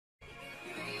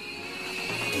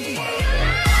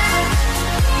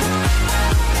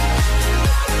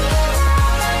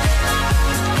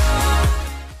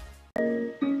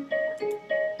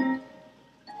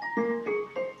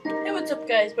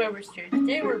subscribers here.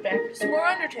 Today we're back with some more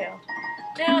Undertale.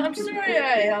 Now, I'm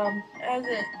sorry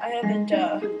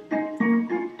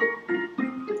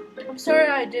I'm sorry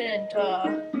I didn't,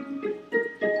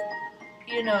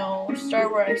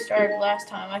 start where I started last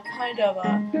time.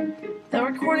 The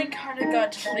recording kinda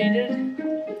got deleted.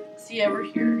 See, yeah, we're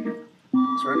here.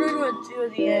 So we're gonna go to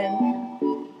the end.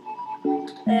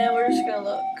 And we're just gonna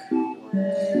look.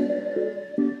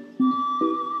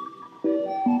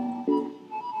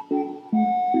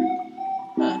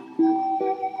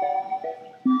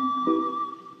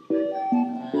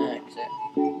 Exit.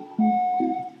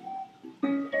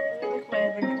 Let me look at my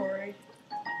inventory.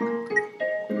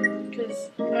 Because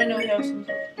I know we have some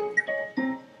stuff.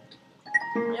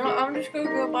 You know, I'm just gonna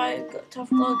go buy a tough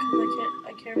glove because I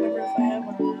can't remember if I have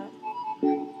one or not.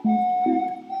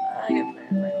 I get plenty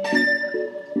of money.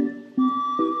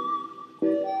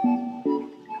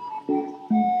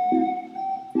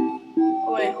 Oh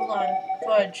wait, hold on.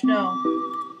 Fudge, no.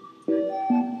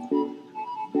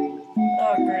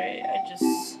 Oh great, I just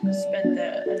spent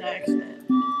that an accident.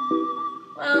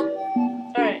 Well,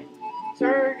 alright. So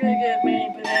we're gonna get mini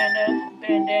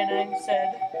bandana instead.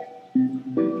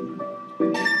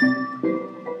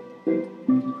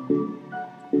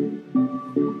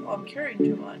 Oh, I'm carrying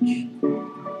too much.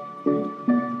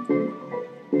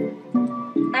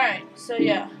 Alright, so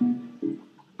yeah.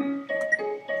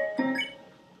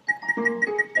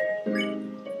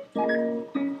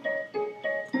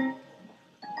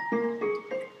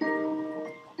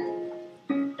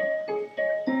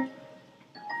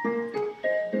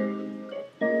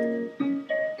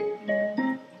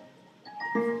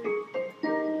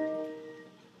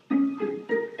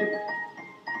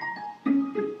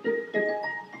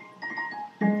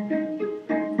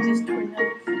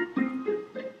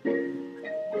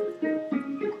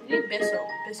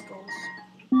 Biscuits.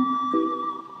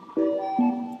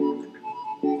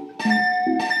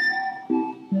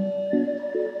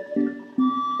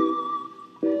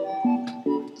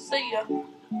 See ya.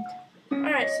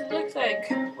 Alright, so it looks like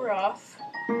we're off.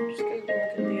 Just gonna go look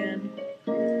at the end.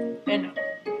 And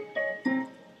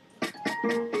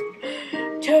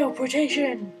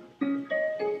teleportation!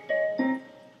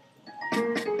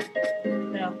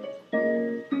 No.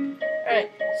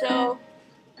 Alright, so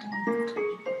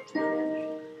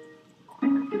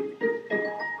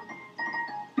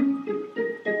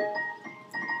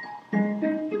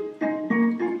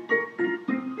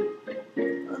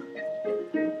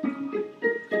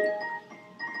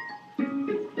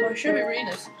I should be reading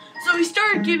this. So we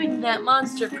started giving that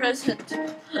monster presents,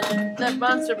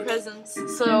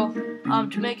 so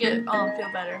to make it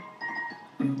feel better.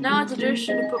 Now it's a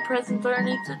tradition to put presents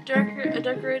underneath a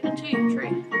decorated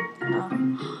tree.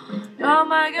 Oh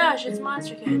my gosh, it's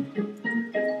Monster Kid.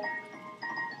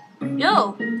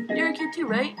 Yo, you're a kid too,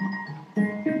 right?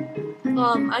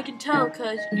 I can tell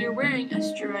because you're wearing a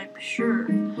striped shirt.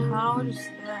 How is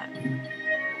that?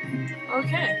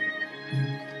 Okay.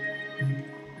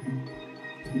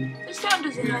 This town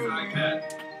doesn't have an iPad.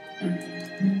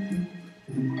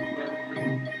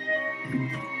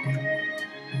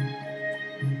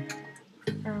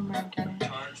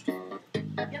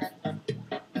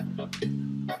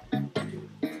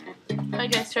 I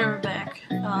got server back.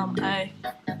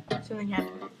 Something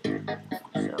happened.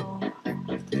 So,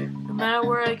 no matter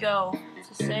where I go, it's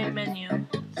the same menu,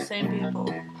 the same people.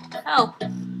 Help! I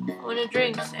want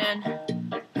drinks and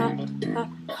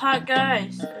hot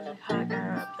guys. There's a hot guy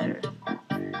up there.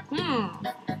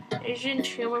 Isn't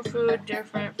human food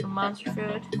different from monster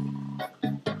food?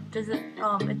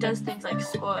 It does things like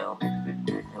spoil.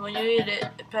 And when you eat it,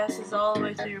 it passes all the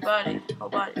way through your whole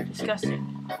body.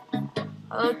 Disgusting.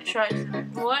 I'll try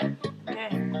some. What? Okay.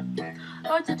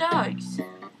 Oh, it's the dogs.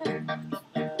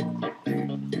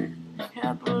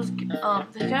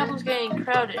 The capital's getting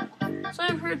crowded. So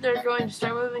I've heard they're going to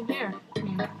start moving here.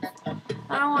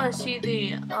 I don't want to see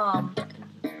the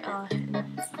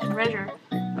treasure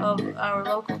of our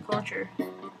local culture.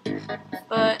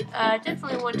 But I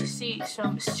definitely want to see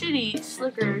some city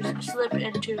slickers slip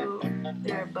into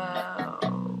their bow.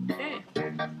 Okay.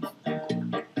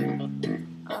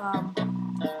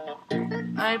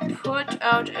 I put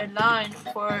out a line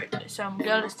for some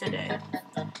gulls today.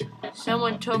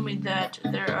 Someone told me that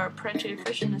there are plenty of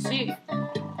fish in the sea.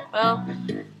 Well,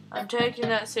 I'm taking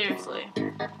that seriously.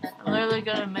 I'm literally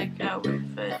gonna make out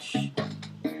with fish.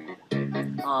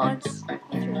 Oh, it's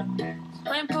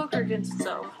playing poker against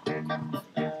itself.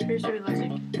 Here's to be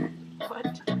losing.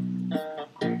 What?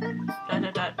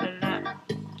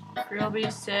 Grilby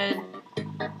said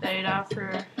they'd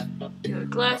offer you a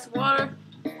glass of water,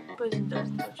 but it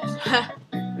doesn't touch us.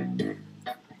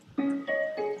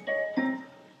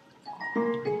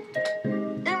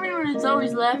 Everyone's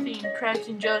always laughing and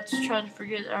cracking jokes, trying to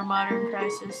forget our modern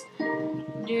crisis.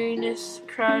 Nearness,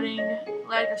 crowding,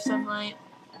 lack of sunlight.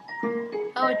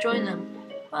 I would join them,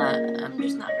 but I'm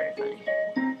just not very funny.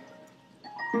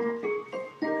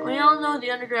 We all know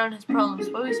the underground has problems,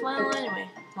 but we smile anyway.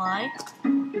 Why?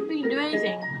 We can do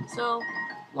anything, so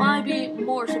why be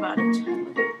morose about it?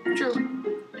 True.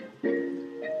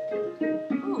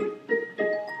 Ooh,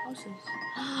 what's this?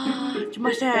 It's a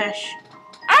mustache.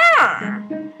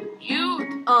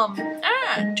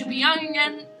 To be young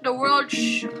again, the world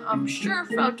sure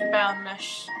felt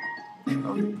boundless.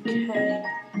 Okay.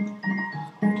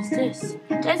 What is this?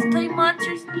 Let's play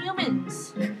Monsters and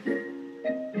Humans.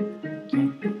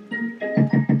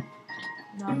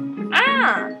 Knock.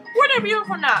 What a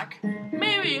beautiful knock.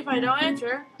 Maybe if I don't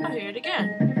answer, I'll hear it again.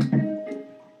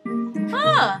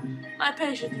 My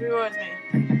patience rewards me.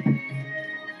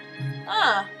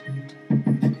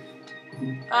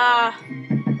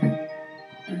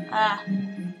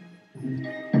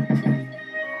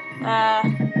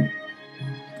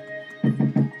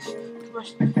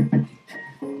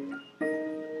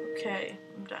 Okay,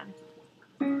 I'm done.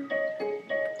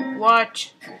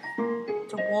 What?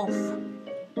 It's a wolf.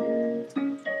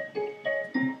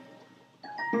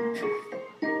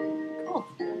 Cool.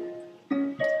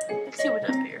 Let's see what's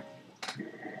up here.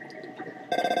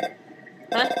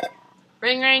 Huh?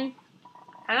 Ring ring.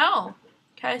 Hello.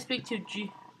 Can I speak to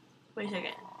G? Wait a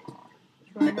second.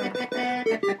 Wrong number.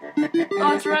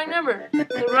 Oh, it's the wrong number.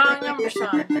 The wrong number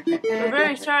song. We're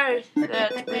very sorry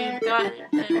that we've gotten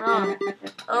it wrong.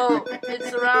 Oh, it's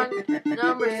the wrong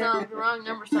number song. The wrong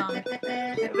number song.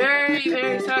 We're very,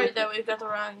 very sorry that we've got the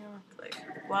wrong number. Like,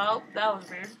 well, that was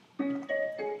weird.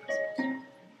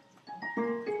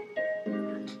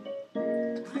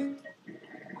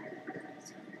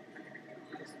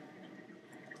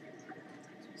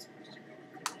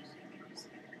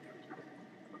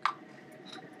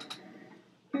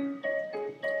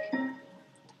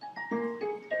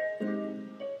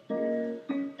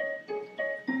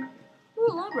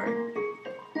 Library.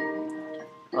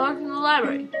 Welcome to the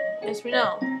library. Yes, we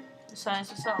know. The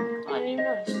science itself. Oh, I didn't even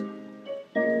notice.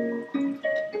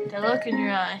 That look in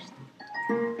your eye.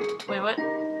 Wait, what?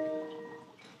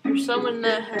 You're someone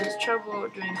that has trouble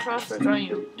doing crosswords, aren't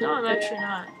you? No, I'm actually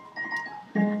not.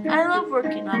 I love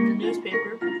working on the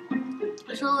newspaper.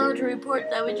 It's a little to report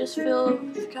that we just fill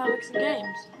with comics and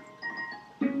games.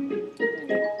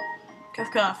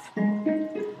 Cough, cough.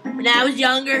 When I was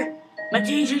younger, my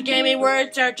teachers gave me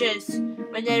word searches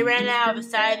when they ran out of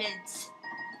assignments.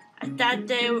 I thought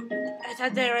they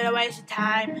were a waste of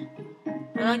time.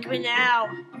 But look at me now.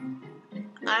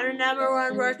 I'm the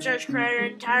 #1 word search creator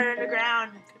in entire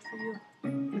underground. Good for you.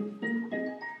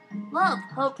 Love,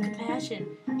 hope,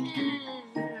 compassion.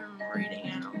 I'm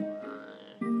reading, I don't know.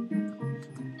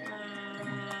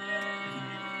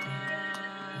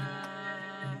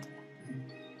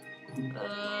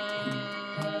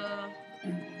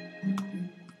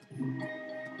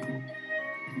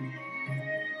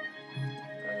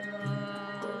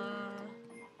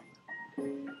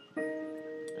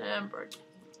 Bird.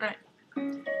 Right.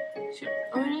 Shoot.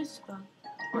 Oh, it is.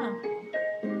 Wow.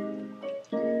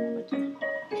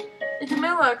 It's a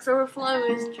mailbox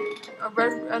overflowing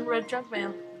with unread junk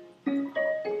mail.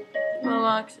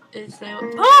 Mailbox is the.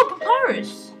 Oh,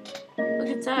 papyrus! Look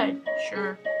inside.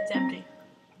 Sure, it's empty.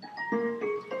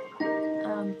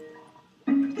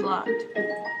 It's locked.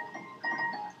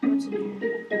 What's in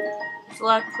here? It's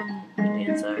locked from the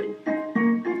inside.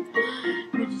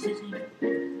 What is this thing?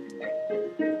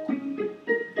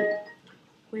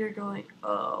 We are going.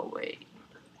 Oh wait,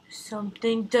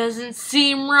 something doesn't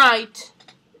seem right.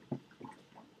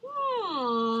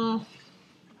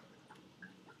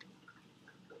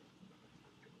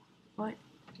 What?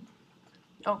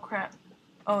 Oh crap!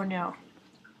 Oh no!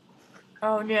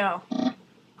 Oh no!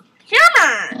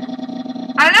 Human!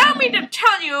 Allow me to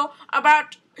tell you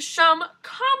about some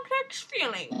complex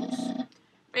feelings.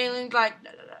 Feelings like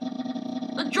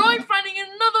the joy of finding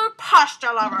another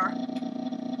pasta lover.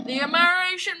 The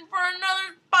admiration for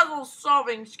another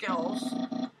puzzle-solving skills.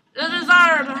 The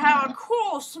desire to have a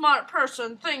cool, smart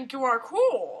person think you are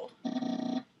cool.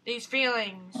 These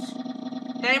feelings,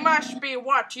 they must be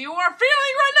what you are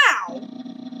feeling right now.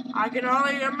 I can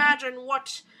only imagine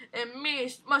what it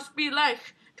must be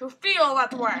like to feel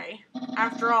that way.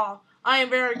 After all, I am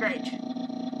very great.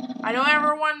 I don't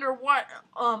ever wonder what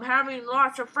having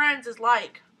lots of friends is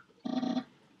like.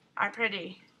 I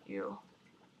pity you,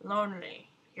 lonely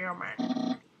human.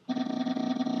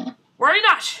 Worry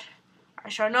not. I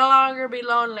shall no longer be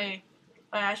lonely.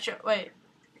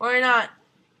 Worry not.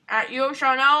 You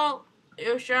shall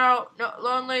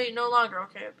lonely no longer.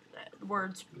 Okay,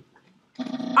 words.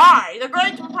 I, the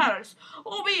great Papyrus,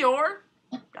 will be your...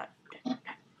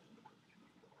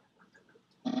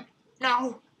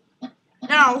 No.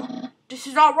 No. This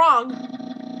is all wrong.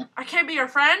 I can't be your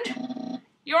friend.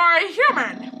 You are a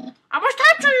human. I must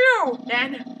capture you.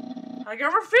 Then, I'll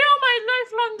fulfill my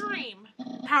lifelong dream.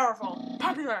 Powerful.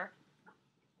 Popular.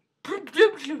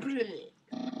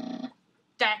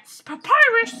 That's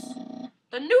Papyrus,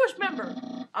 the newest member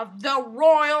of the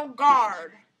Royal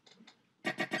Guard.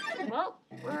 Well,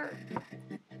 we're...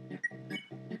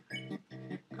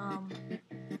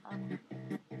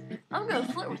 I'm gonna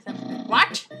flirt with him.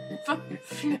 What?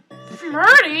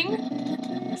 Flirting?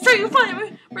 So you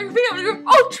finally reveal your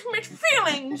ultimate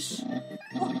feelings?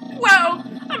 Well,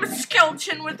 I'm a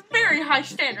skeleton with very high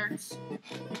standards.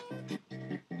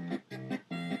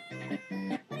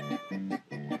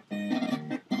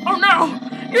 Oh no!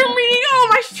 You're meeting all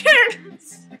my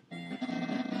standards!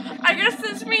 I guess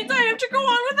this means I have to go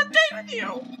on with a date with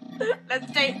you.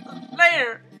 Let's date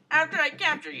later, after I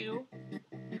capture you.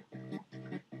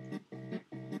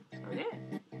 Okay.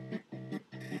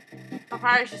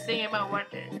 Papyrus is thinking about what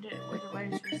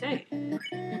Papyrus should say.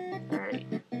 Alright.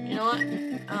 You know what?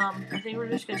 I think we're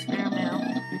just gonna spare him now.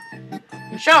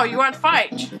 So, you want to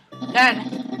fight?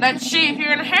 Then, let's see if you're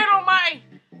gonna handle my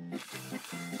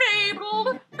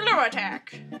fabled blue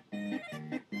attack.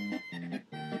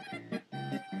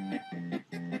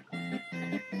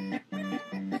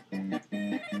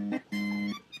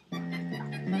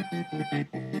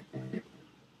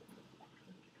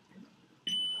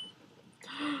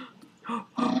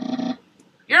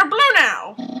 You're blue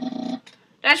now.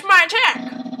 That's my attack.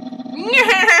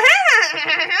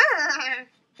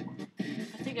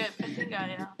 I think I got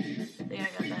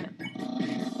that.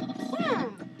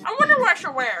 I wonder what I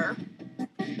should wear.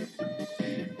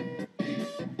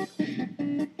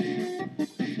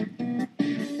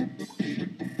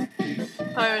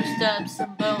 Papyrus stabs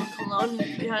some bone cologne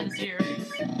behind his ear.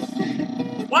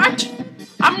 What?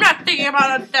 I'm not thinking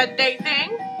about that date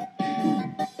thing.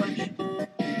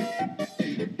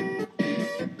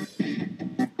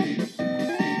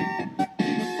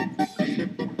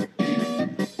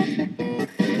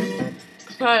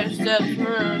 Papyrus stabs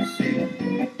hers.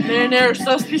 Millionaire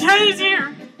stuffs behind his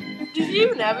ear. Did you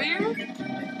even have an ear?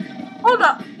 Hold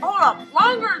up.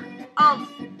 Longer,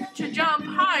 to jump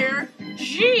higher.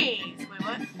 Jeez. Wait,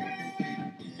 what?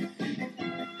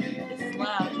 This is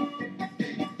loud.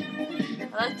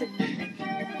 I like the music.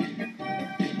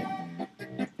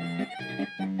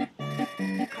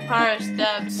 Papyrus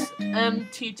stabs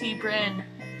MTT brand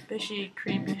fishy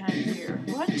cream behind his ear.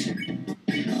 What?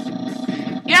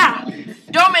 Yeah!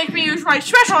 Don't make me use my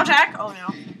special attack! Oh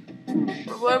no.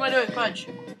 What am I doing? Fudge.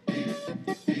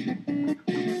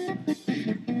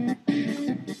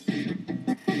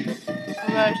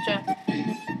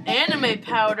 Anime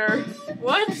powder.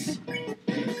 What?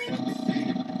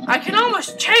 I can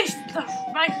almost taste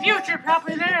my future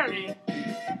popularity.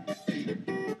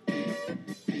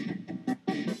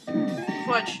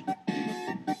 Fudge.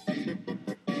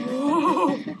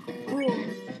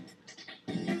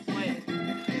 Wait.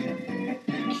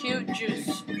 Cute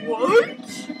juice. What?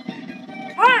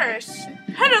 Papyrus,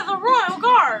 head of the Royal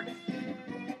Guard.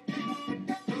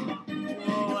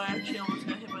 Whoa, I actually almost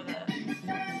got hit by that.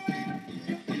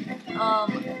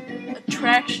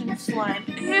 Attraction slime.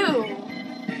 Ew.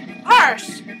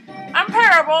 Papyrus,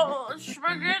 unparable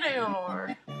spaghetti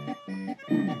lord.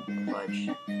 Fudge.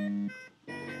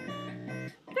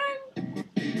 Dang.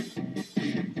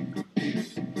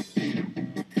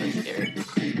 That's scary.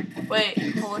 Wait,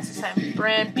 what's this time?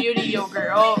 Brand beauty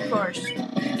yogurt. Oh, of course.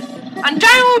 And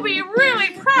Dad will be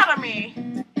really proud of me.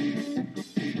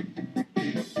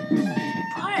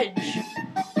 Fudge.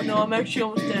 Oh no, I'm actually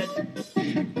almost dead.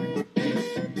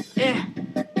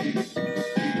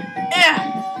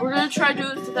 We're gonna try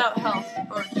doing this without health.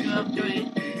 Or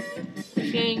doing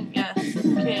king, yes.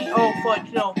 King. Oh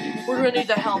fudge, no. We're gonna need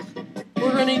the health.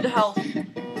 We're gonna need the health.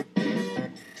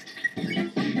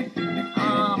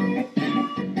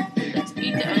 Let's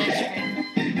eat the ice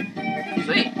cream.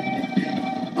 Sweet.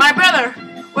 My brother!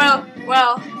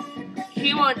 Well,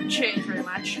 he won't change very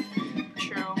much.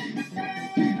 True.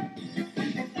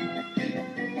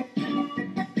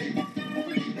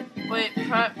 Wait,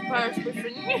 Papyrus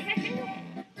pushing.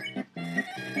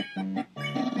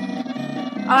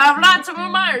 I have lots of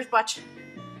admirers, but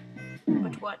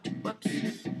what? Whoops.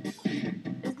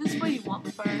 Is this what you want,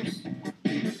 Papyrus?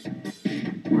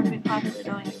 You want to be popular,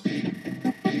 don't you?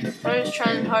 Papyrus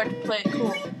trying hard to play it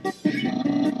cool.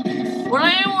 Will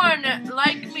anyone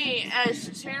like me as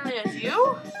sincerely as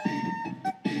you?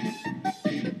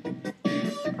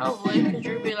 Probably, because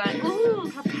you'll be like, ooh,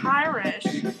 Papyrus.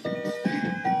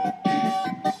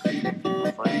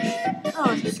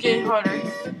 getting harder.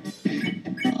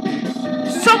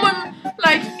 Someone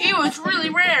like it was really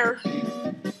rare.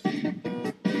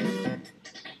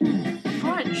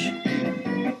 Fudge.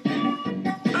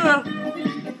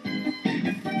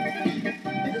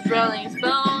 It's rattling his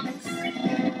bones.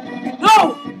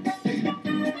 No!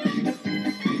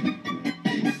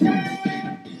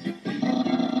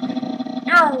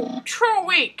 You're too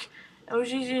weak. It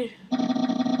was easy.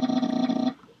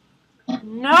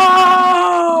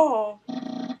 No!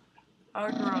 Our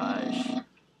garage.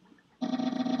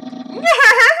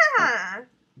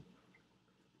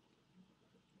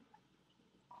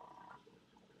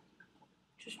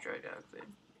 Just dried out food.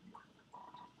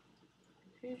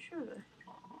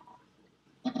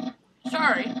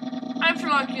 Sorry, I have to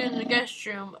lock you in the guest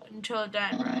room until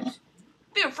Dan arrives.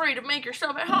 Feel free to make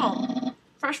yourself at home.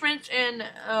 Refreshments and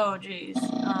oh geez.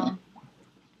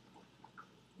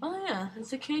 Oh yeah,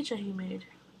 it's a cage that he made.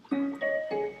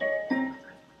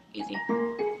 Easy.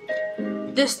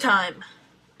 This time,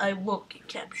 I won't get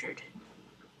captured.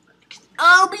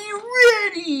 I'll be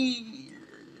ready!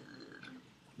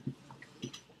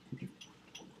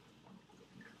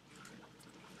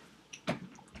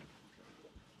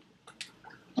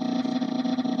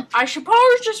 I suppose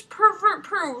this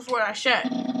proves what I said.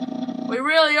 We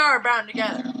really are bound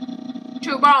together.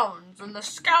 Two bones in the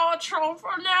skeletal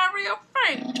finale of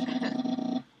fate.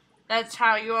 That's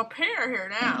how you appear here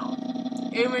now.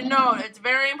 Even though it's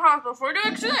very impossible for you to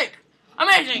escape.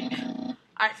 Amazing!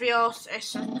 I feel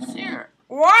sincere.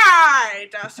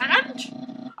 Wait a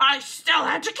second! I still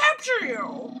had to capture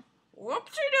you!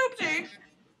 Whoopsie doopsie!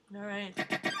 Alright.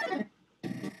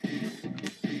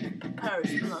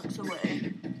 PUPYRUS blocks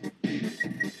away.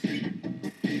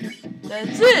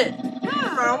 That's it!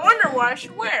 I wonder what I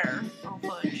should wear. Oh,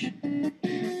 fudge.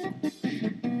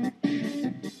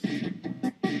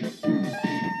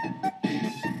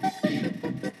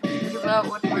 Think about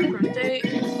what's my first date.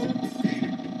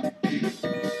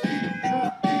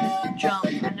 Jump,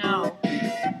 I know.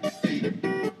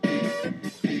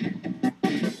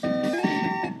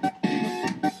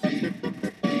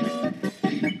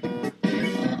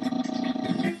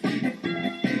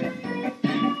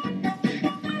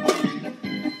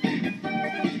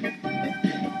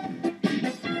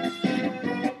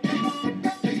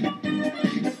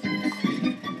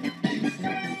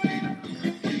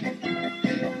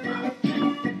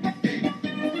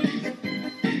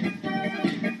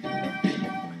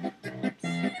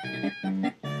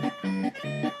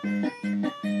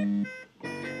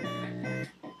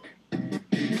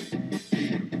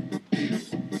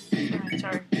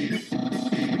 Sorry.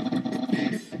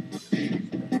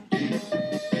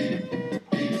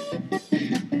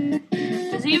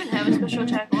 Does he even have a special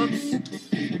attack? Whoops.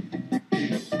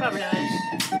 Probably does.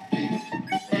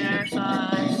 Banner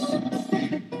sauce.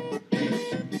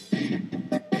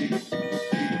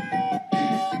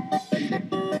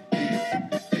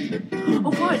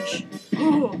 Oh, fudge!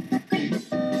 Oh!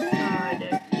 I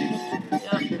did.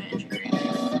 Yup, magic green.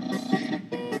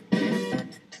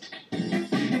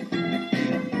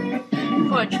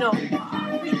 Fudge, no. Oh,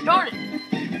 darn it!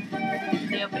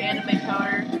 Yep, anime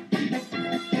powder.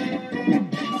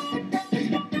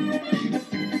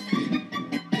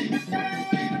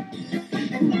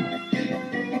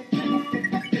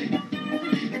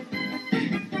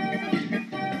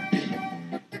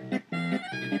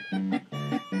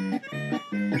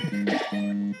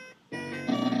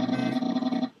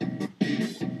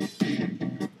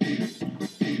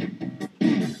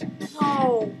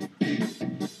 No!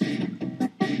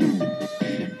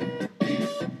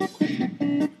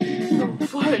 Oh,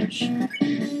 fudge!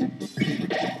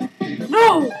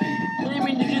 No! I didn't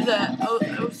mean to do that. I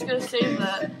was gonna save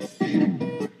that.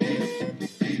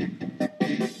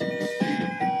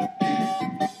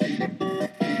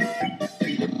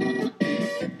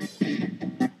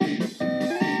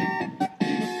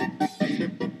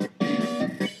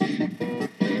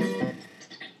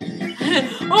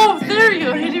 Oh, there you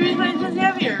go! He didn't realize he doesn't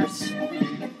have ears.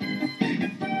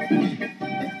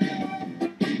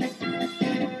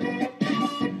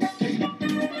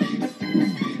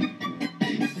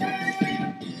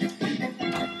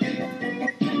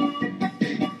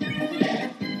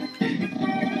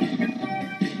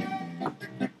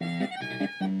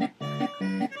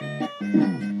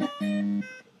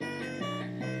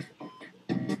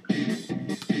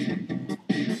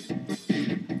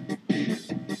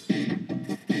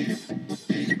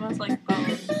 Smells like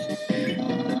bones. I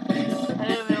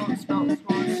don't even know what smells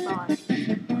like.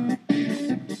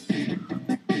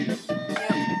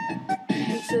 Yep.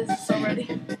 He says it's already.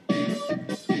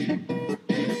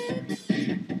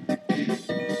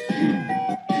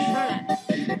 Try it.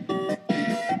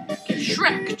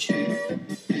 fudge!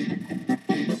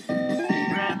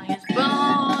 Rattling his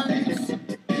bones.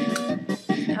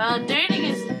 Dating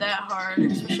isn't that hard,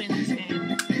 especially in this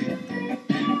game.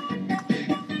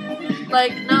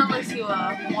 Like, not unless you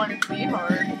want it to be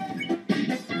hard.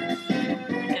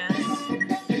 I guess.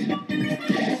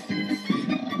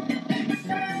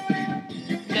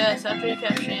 Yes, after you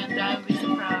catch Shan, I would be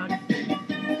so proud.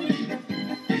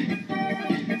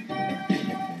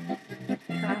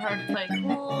 Try hard to play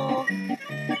cool.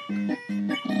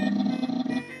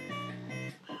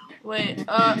 Wait,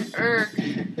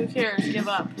 who cares? Give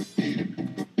up.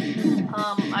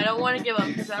 I don't want to give up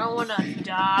because I don't want to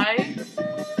die.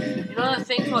 You know that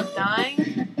thing called dying?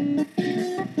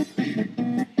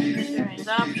 Sparing's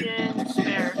options,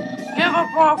 spare. Give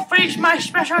up or face my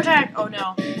special attack! Oh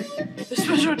no. The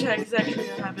special attack is actually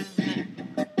gonna happen, isn't it?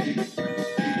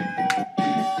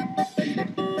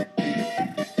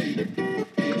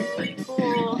 Pretty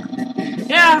cool.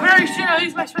 Yeah, very soon I'll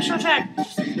use my special attack.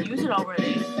 Just use it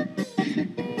already.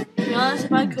 To be honest,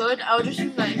 if I could, I would just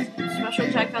use my special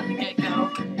attack on the get-go.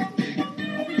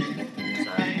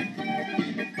 Sorry.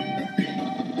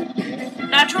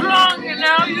 Not too long, and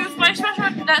now I'll use my special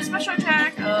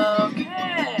attack. Okay.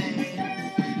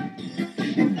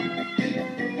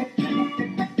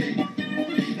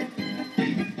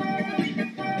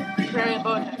 Preparing a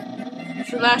bow attack. It's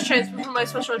your last chance before my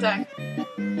special attack. Oh,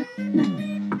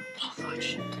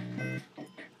 fudge.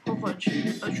 Oh, fudge. I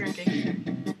was drinking.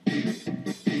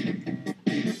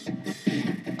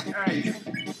 Alright, drink.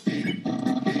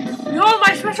 No,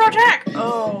 my special attack!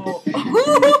 Oh.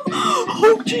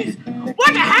 Oh, jeez.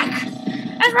 What the heck?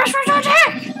 That's my special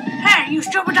attack! Hey, you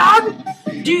stupid dog!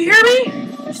 Do you hear me?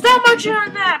 Stop munching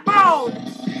on that bone!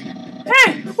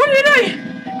 Hey, what are you doing?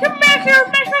 Come back here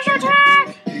with my special attack!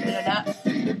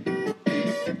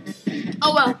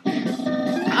 Oh well.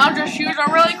 I'll just use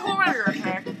a really cool regular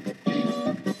attack.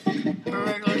 A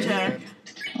regular attack.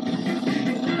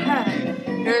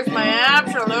 Here's my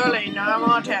absolutely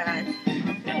normal attack.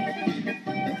 Okay.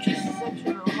 Jeez, this is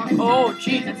actually a little hard. Oh,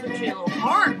 geez, that's actually a little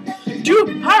hard. Dude,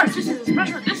 PUPYRUS, this is a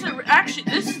special.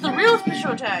 This is the real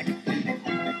special attack.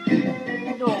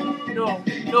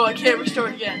 No, I can't restore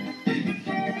it again.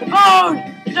 The bone!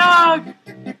 The dog!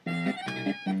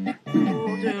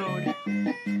 Oh, dude.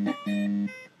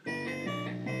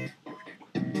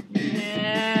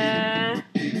 Yeah.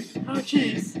 Oh,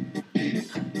 jeez.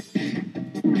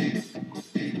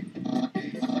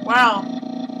 Wow.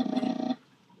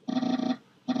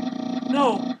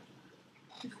 No.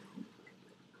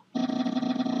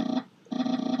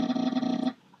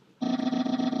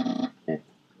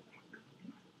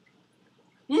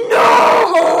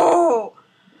 No!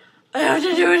 I have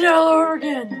to do it all over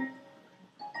again.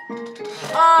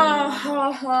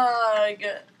 Oh, my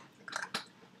God.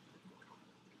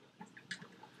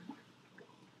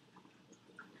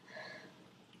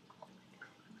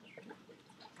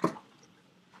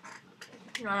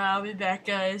 Alright, I'll be back,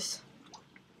 guys.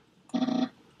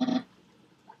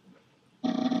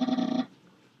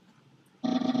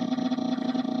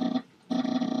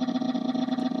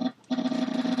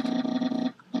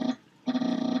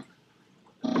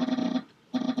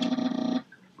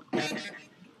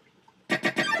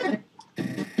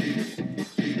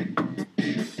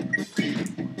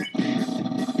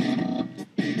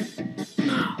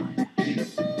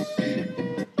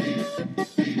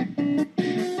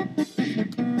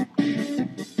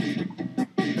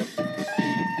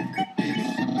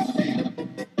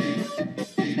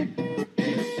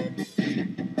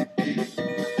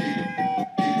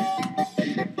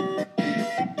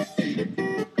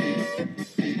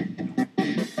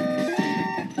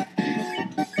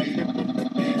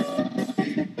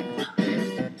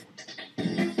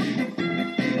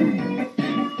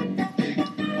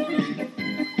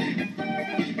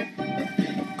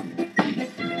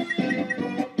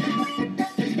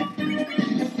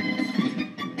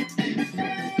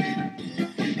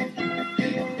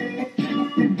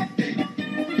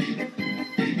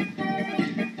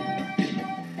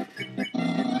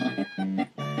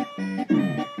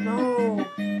 No.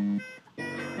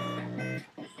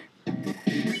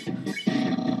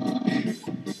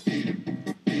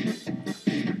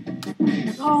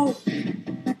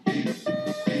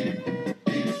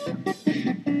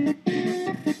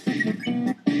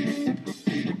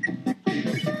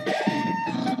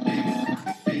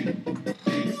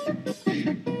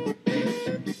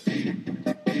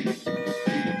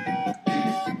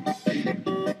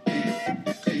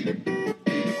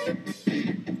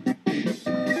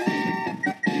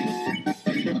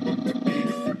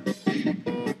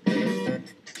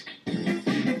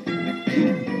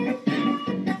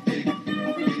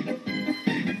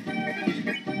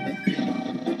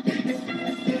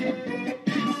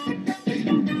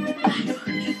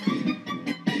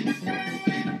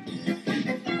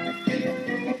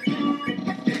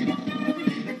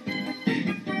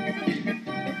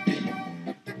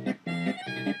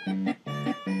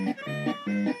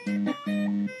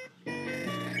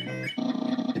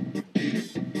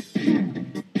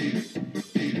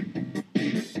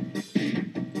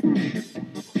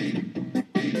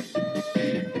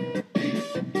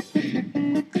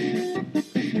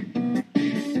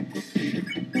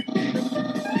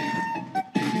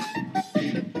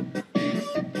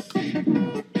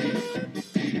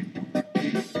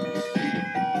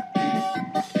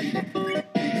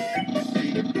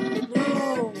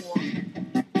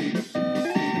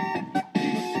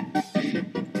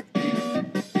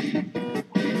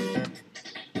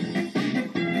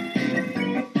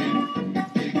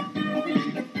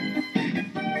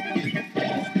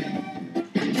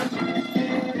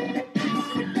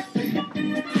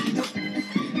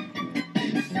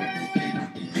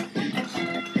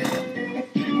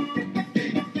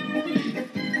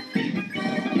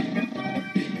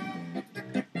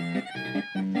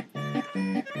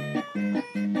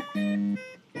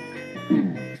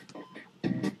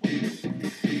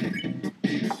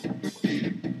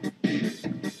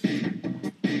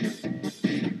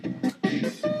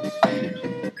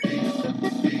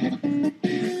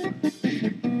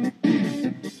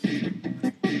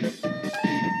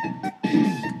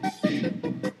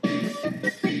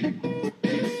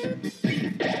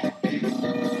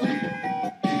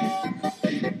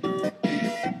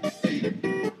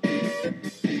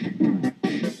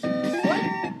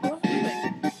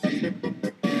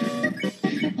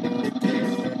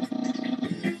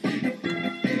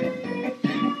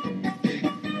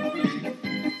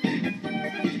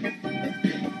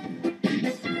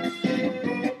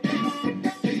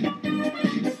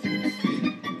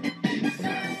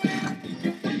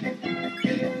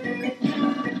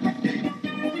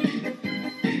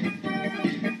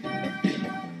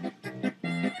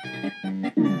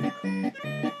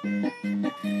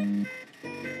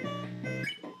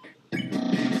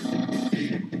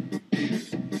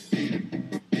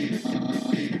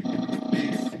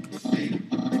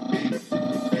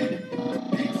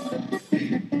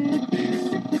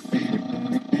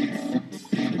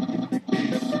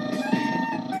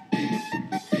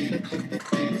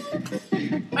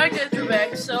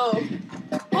 So,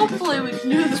 hopefully we can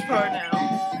do this part now.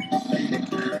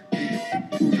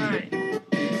 Alright.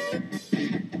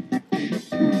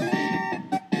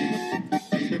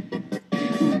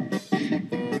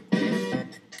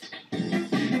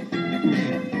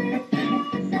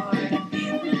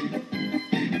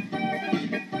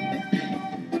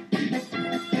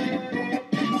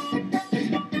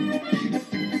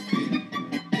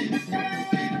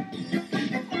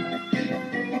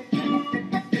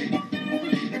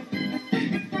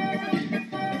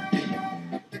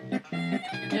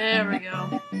 There we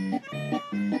go.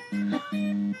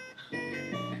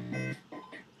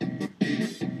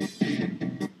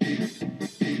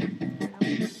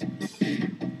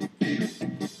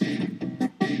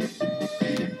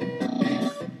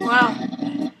 Well,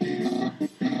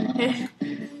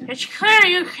 it's clear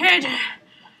you can't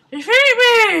defeat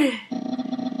me!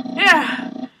 Yeah,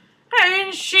 I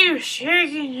can see you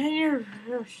shaking in your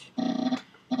boots.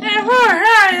 Therefore,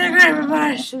 I, the great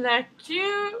Rabbi, select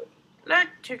you,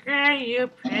 to grant you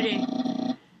pity.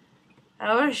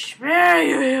 I will spare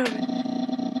you,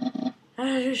 human,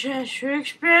 as a chance to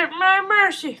expect my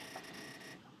mercy.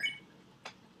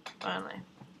 Finally.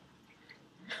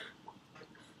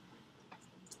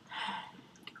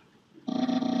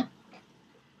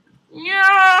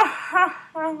 Yeah,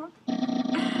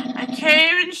 I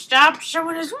can't even stop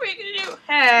someone as weak as you.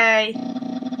 Hey,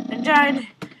 and died.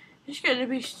 It's gonna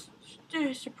be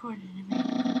disappointed in me.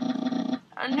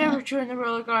 I'll never join the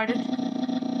roller garden.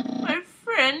 My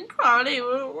friend Connie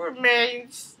will remain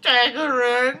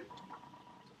staggering.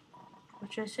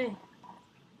 What should I say?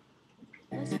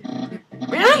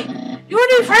 Really? You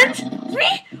want to be friends with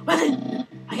me? Well then,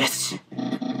 I guess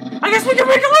we can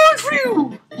make a loan for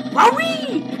you.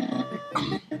 Wowee!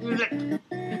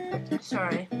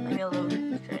 Sorry, I got a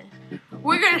little excited.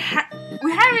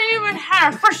 We haven't even had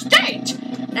our first date,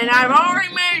 and I've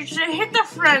already managed to hit the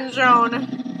friend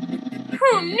zone.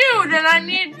 Who knew that I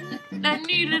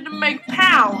needed to make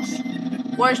pals?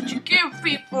 Was to give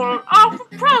people awful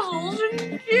puzzles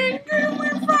and get away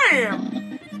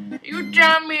fame. You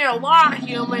done me a lot,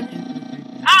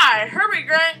 human. I, Herbie,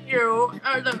 grant you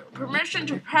the permission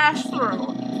to pass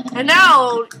through, and now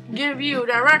I'll give you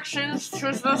directions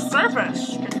to the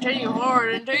surface. Continue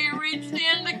forward until you reach the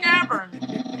end of the cavern,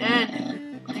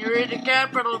 and when you reach the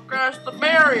capital, cross the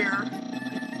barrier.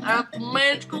 At the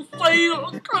magical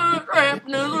sail,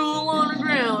 happening all on the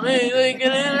ground. Anything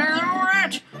can enter the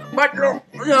wretch, but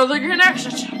nothing can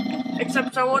exit,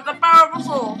 except someone with a powerful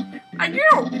soul, like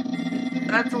you.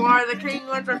 That's why the king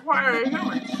would require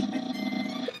humans.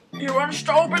 You must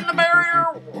open the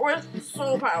barrier with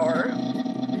soul power,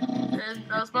 and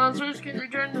the sponsors can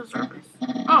return to the surface.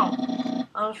 Oh,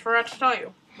 I was forgot to tell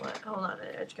you. What? Hold on,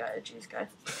 jeez, guys.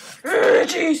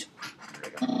 Jeez!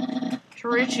 There we go. To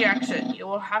reach the exit, you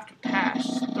will have to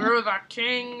pass through the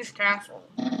king's castle.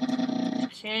 The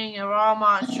king of all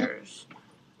monsters.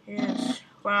 Yes,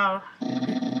 wow.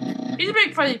 He's a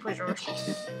big funny pleaser.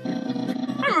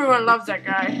 Everyone loves that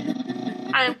guy.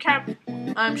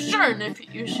 I'm certain if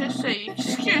you should say,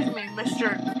 "Excuse me,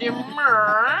 Mr.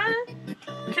 Demur,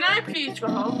 can I please go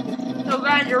home?" He'll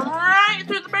guide you right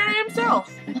through the barrier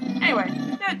himself. Anyway,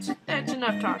 that's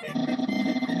enough talking.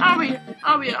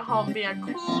 I'll be at home being a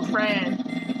cool friend.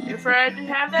 You're afraid to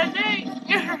have that date?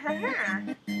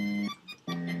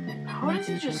 How does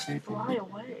he just fly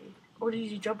away? Or did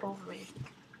he jump over me?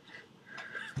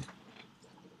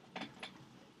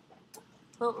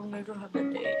 Well, I'm gonna go have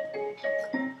that date.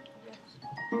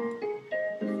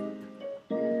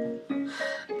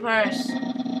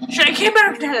 PUPYRUS, should I came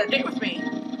out to have that date with me?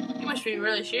 You must be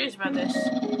really serious about this.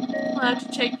 I'll have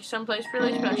to take you someplace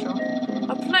really special.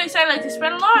 A place I like to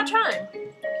spend a lot of time.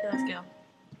 Okay, let's go.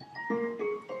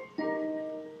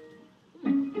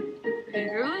 Okay,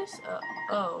 girlies?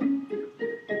 Oh.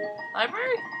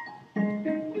 Library?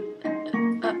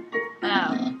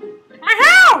 My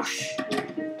house!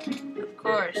 Of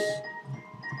course.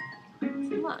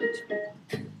 It's locked.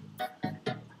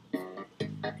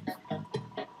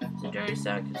 It's a dirty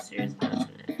sock and serious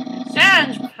announcement.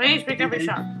 Sans, please pick up your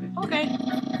shop. Okay.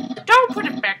 Don't put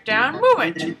it back down. Move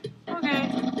it.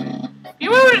 Okay. You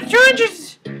move it 2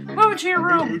 inches. Move it to your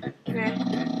room. Okay.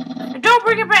 And don't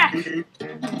bring it back.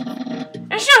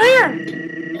 It's still here.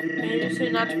 Can you just say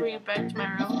not to bring it back to my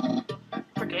room?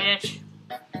 Forget it.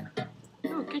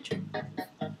 Ooh, kitchen.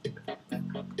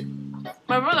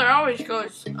 My brother always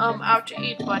goes out to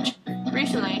eat, but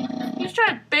recently he's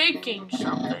tried baking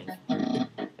something.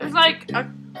 It was like a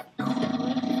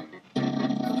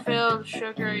filled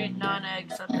sugary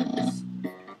non-egg substance.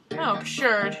 Oh,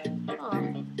 absurd.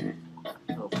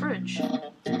 Oh, fridge.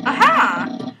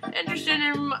 Aha! Interested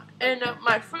in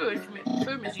my food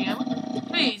museum.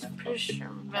 Please push his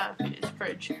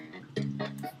fridge.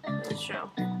 Let's show.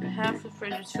 Half the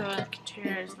fridge is filled with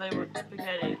containers labeled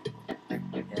spaghetti.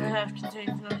 The other half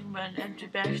contains nothing but an empty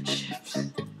bag of chips.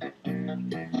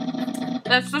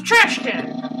 That's the trash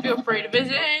can! Feel free to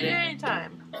visit at any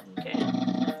time. Okay.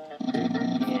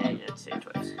 Yeah, you didn't say it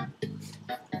twice.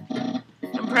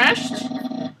 Impressed?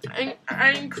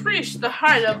 I increased the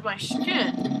height of my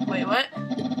skin. Wait, what?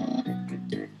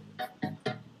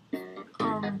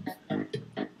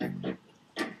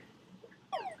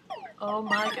 Oh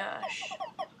my gosh.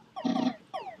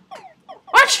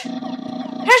 What?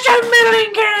 It's a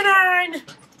middling canine!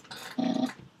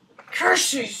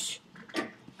 Curses!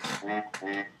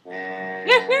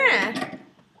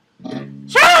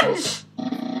 Sons!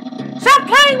 Stop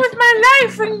playing with my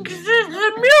life and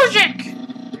the music!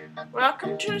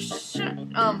 Welcome to, enjoy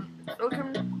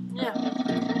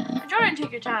and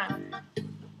take your time.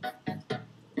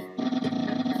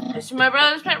 This is my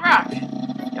brother's pet rock.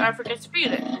 Don't forget to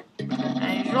feed it.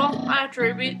 As usual, I have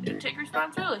to take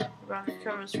responsibility. The rock is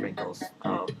covered with sprinkles.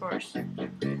 Oh, of course.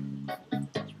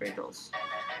 Sprinkles.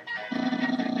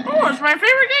 Oh, it's my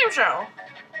favorite game show!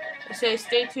 They say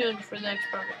stay tuned for the next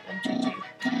program, MTT.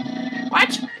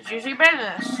 What? It's usually better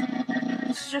than this.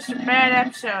 This is just a bad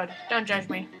episode. Don't judge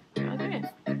me. Okay.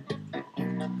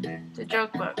 The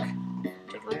joke book.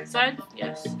 Take a look inside?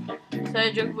 Yes. Inside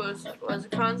the joke book was a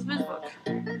Con's Viz book.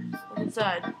 Look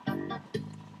inside.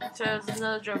 Inside was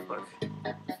another joke book.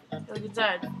 Look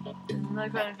inside. There's another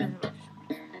Con's Viz book.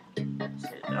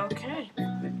 Okay.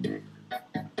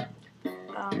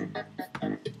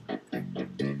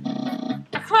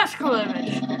 A classical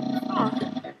image. Oh.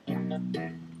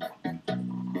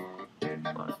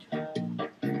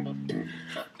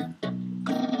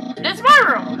 It's my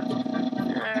room!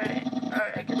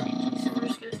 Alright, I can teach you, so we're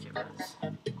just gonna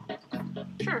skip this.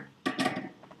 Sure.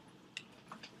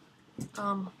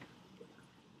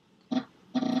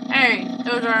 Hey,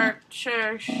 those are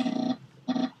chairs.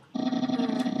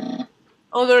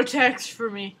 Oh, they're texts for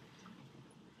me.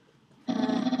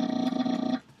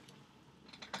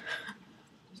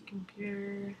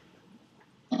 Computer.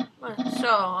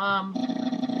 So,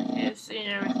 you've seen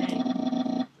everything.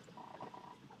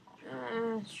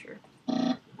 Sure.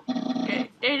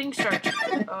 Okay, dating start.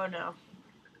 Oh no.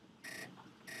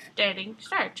 Dating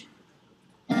start.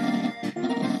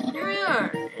 Here we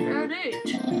are, in our date.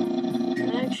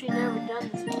 I've actually never done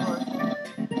this before.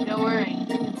 Don't worry, you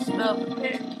can spell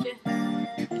prepared.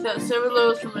 So, several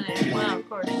levels from a name. Wow, of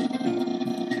course.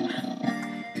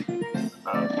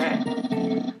 Okay.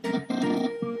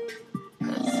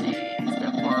 Let's see.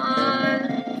 Step 1.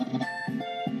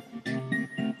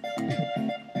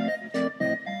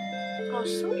 Oh,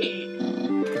 sweet.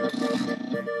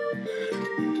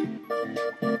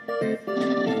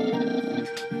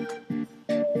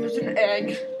 There's an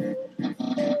egg.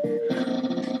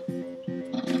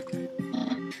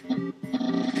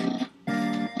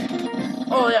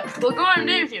 Oh, yeah. We'll go on a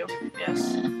date with you.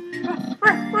 Yes.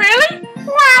 Really?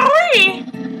 Wowee!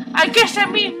 I guess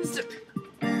that means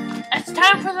it's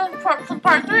time for the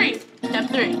part 3. Step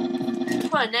 3.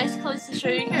 Come on, next place to show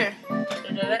you here.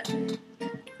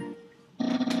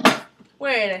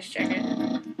 Wait a second.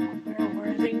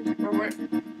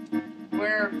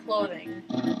 Wear clothing.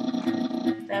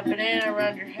 That banana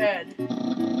around your head.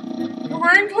 You're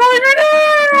wearing clothing right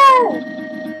now!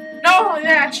 No,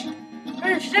 that.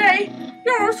 I say,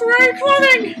 you're wearing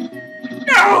clothing!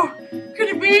 No! Could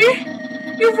it be?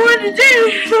 You wanted to do?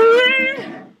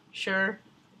 Sure.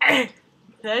 Did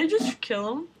I just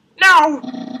kill him? No!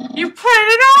 You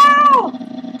planned it all!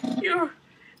 You're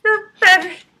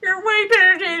better. You're way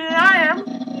better dating than I am.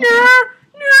 No!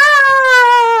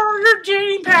 Your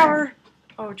dating power.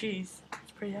 Oh, jeez.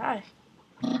 It's pretty high.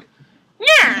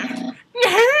 Yeah!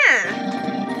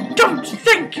 Yeah! Don't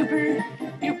think you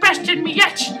bested me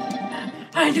yet!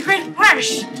 I'm the great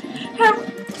Papyrus.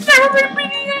 I've never been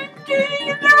meeting and dating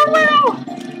and never will!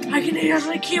 I can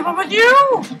easily keep up with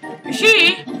you! You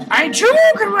see, I too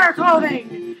can wear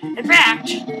clothing! In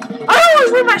fact, I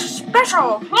always wear my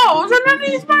special clothes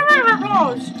underneath my regular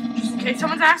clothes, just in case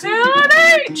someone's accidentally on a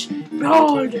date!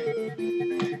 Behold!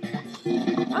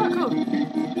 Oh, cool.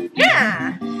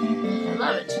 Yeah! I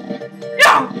love it.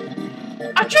 No!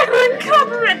 A genuine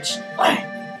compliment!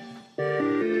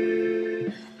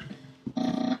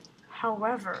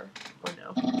 However, oh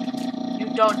no, you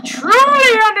don't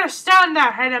truly understand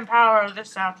the hidden power of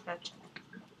this outfit.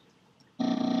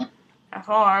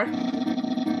 Therefore,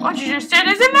 what you just said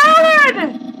is invalid!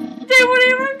 They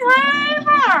wouldn't even claim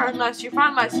her unless you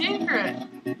found my secret.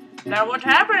 That would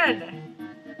happen.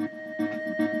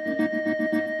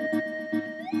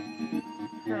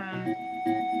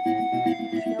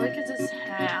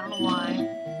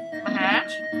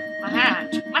 hat! My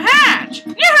hat! My hat!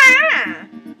 Yeah!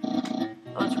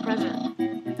 Oh, it's a present.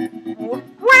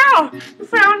 Well, you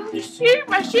found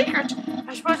my secret.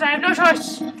 I suppose I have no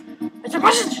choice. It's a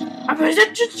present! A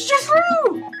present just for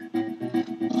you!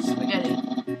 Spaghetti.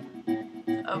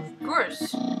 Of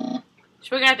course.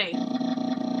 Spaghetti.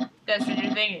 That's what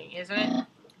you're thinking, isn't it?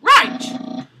 Right!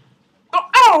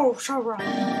 Oh, so wrong.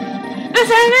 This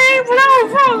ain't any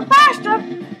flow pasta.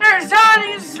 There's all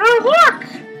these through work.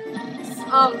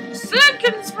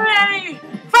 Second spaghetti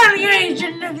finally aged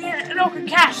in the local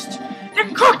cast.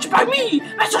 Then cooked by me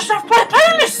as a chef by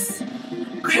playlist.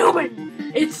 Human,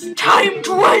 it's time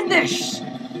to end this.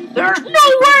 There's no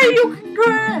way you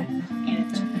can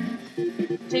eat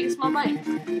it. Take a small bite.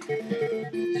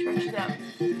 Stretch it out.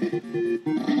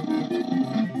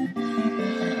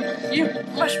 You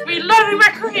must be loving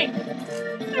my cooking.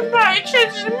 And my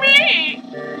attention to me.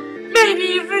 Maybe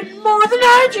even more than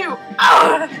I do.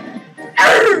 Oh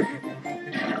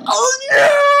no!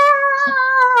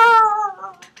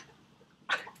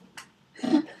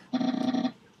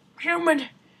 Human,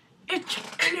 it's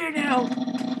clear now.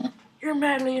 You're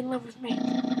madly in love with me.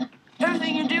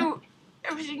 Everything you do,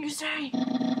 everything you say,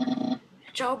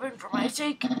 it's all been for my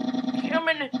sake.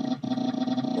 Human,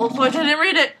 Wolf, I didn't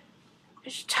read it.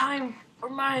 It's time for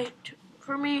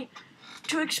me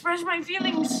to express my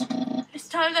feelings. It's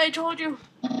time that I told you.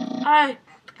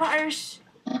 Papyrus.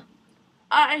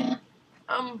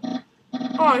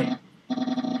 Boy.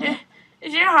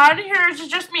 Is it hot in here or is it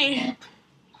just me?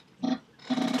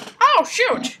 Oh,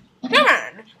 shoot. Come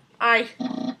on.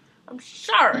 I'm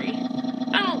sorry.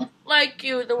 I don't like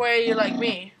you the way you like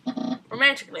me.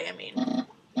 Romantically, I mean.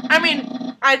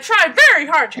 I tried very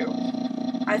hard to.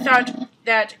 I thought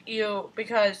that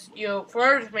because you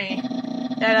flirted with me,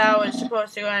 that I was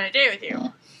supposed to go on a date with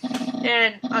you.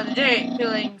 And on the date,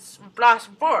 feelings would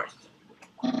blossom forth.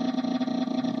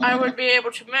 I would be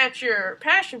able to match your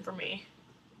passion for me.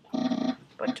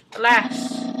 But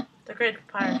alas, the great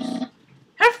Papyrus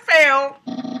have failed.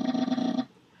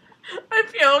 I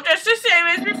feel just the same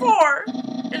as before.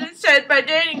 And instead, by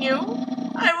dating you,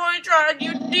 I've only drawn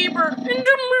you deeper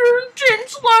into more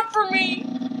intense love for me.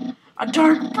 A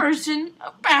dark person,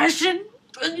 a passion,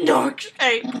 with no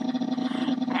escape.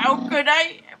 How could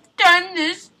I have done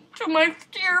this to my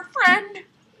dear friend?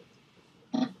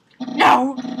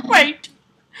 No, wait.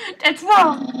 That's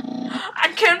wrong.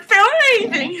 I can't feel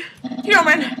anything.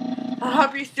 Human, I'll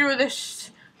help you through this,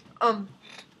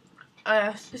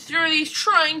 through these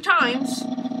trying times.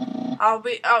 I'll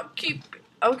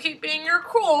keep being your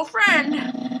cool friend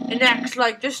and act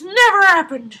like this never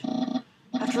happened.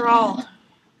 After all,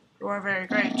 you are very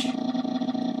great.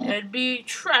 It'd be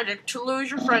tragic to lose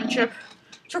your friendship.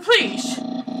 So please,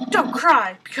 don't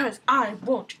cry because I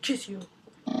won't kiss you.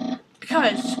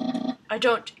 Because I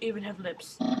don't even have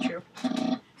lips. True.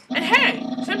 And hey,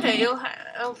 someday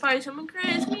I'll find someone great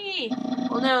as me.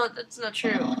 Well, no, that's not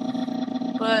true.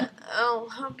 But I'll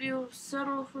help you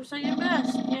settle for second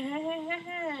best.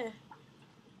 Yeah.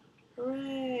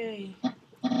 Hooray.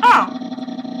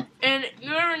 Oh! And if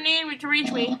you ever need me to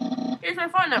reach me, here's my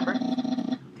phone number.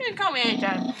 You can call me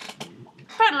anytime.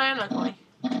 Finally, unluckily.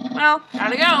 Well,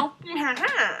 gotta go.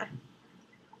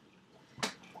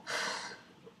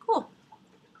 Cool.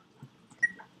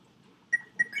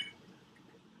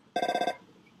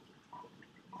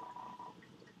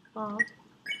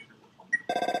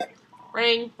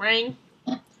 Ring.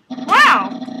 Wow!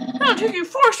 It'll take you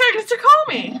 4 seconds to call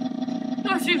me. You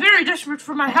must be very desperate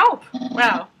for my help.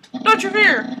 Well, don't you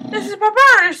fear. This is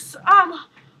Papyrus,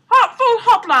 phone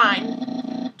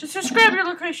hotline. To subscribe your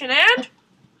location and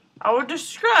I will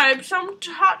describe some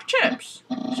hot tips.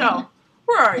 So,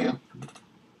 where are you?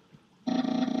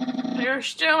 You're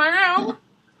still in my room?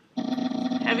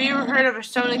 Have you ever heard of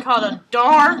something called a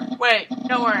door? Wait,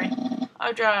 don't worry.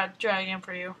 I'll draw again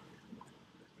for you.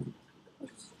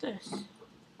 What's this?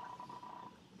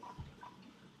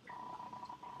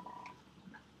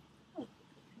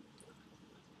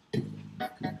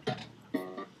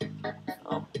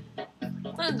 Oh,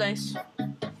 that's nice.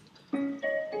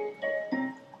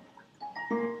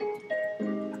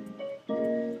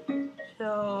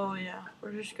 So yeah,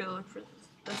 we're just gonna look for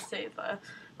the save file.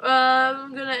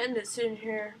 I'm gonna end it soon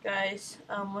here, guys.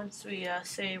 Once we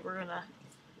save, we're gonna,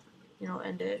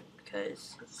 end it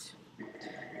because it's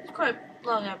quite a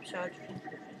long episode. If I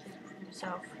think for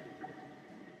myself.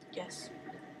 Yes.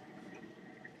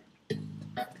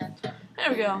 There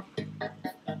we go.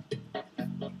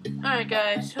 Alright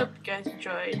guys, hope you guys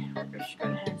enjoyed. We're just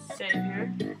going ahead and save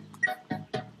here.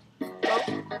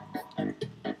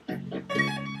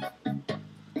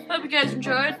 Hope you guys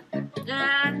enjoyed.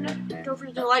 And don't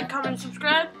forget to like, comment, and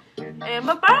subscribe. And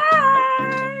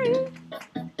bye-bye.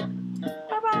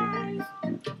 Bye-bye.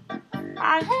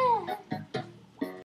 Bye.